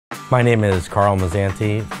My name is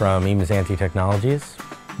eMazzanti from eMazzanti Technologies.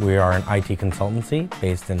 We are an IT consultancy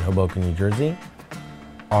based in Hoboken, New Jersey.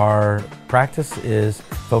 Our practice is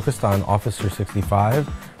focused on Office 365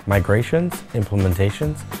 migrations,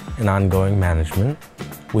 implementations, and ongoing management.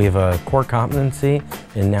 We have a core competency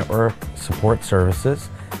in network support services,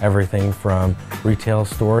 everything from retail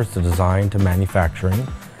stores to design to manufacturing.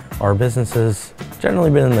 Our business has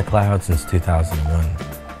generally been in the cloud since 2001.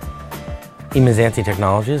 eMazzanti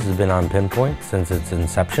Technologies has been on Pinpoint since its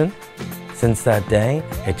inception. Since that day,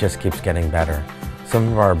 it just keeps getting better. Some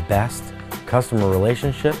of our best customer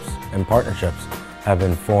relationships and partnerships have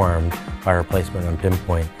been formed by our placement on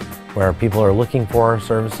Pinpoint, where people are looking for our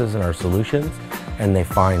services and our solutions, and they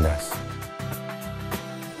find us.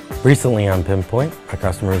 Recently on Pinpoint, a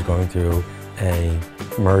customer is going through a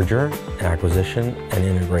merger, acquisition, and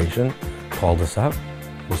integration, called us up,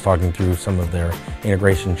 was talking through some of their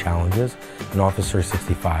integration challenges, and Office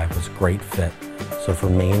 365 was a great fit. So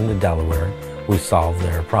from Maine to Delaware, we solved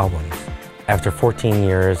their problems. After 14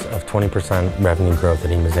 years of 20% revenue growth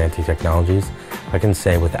at eMazzanti Technologies, I can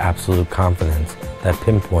say with absolute confidence that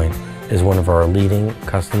Pinpoint is one of our leading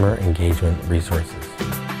customer engagement resources.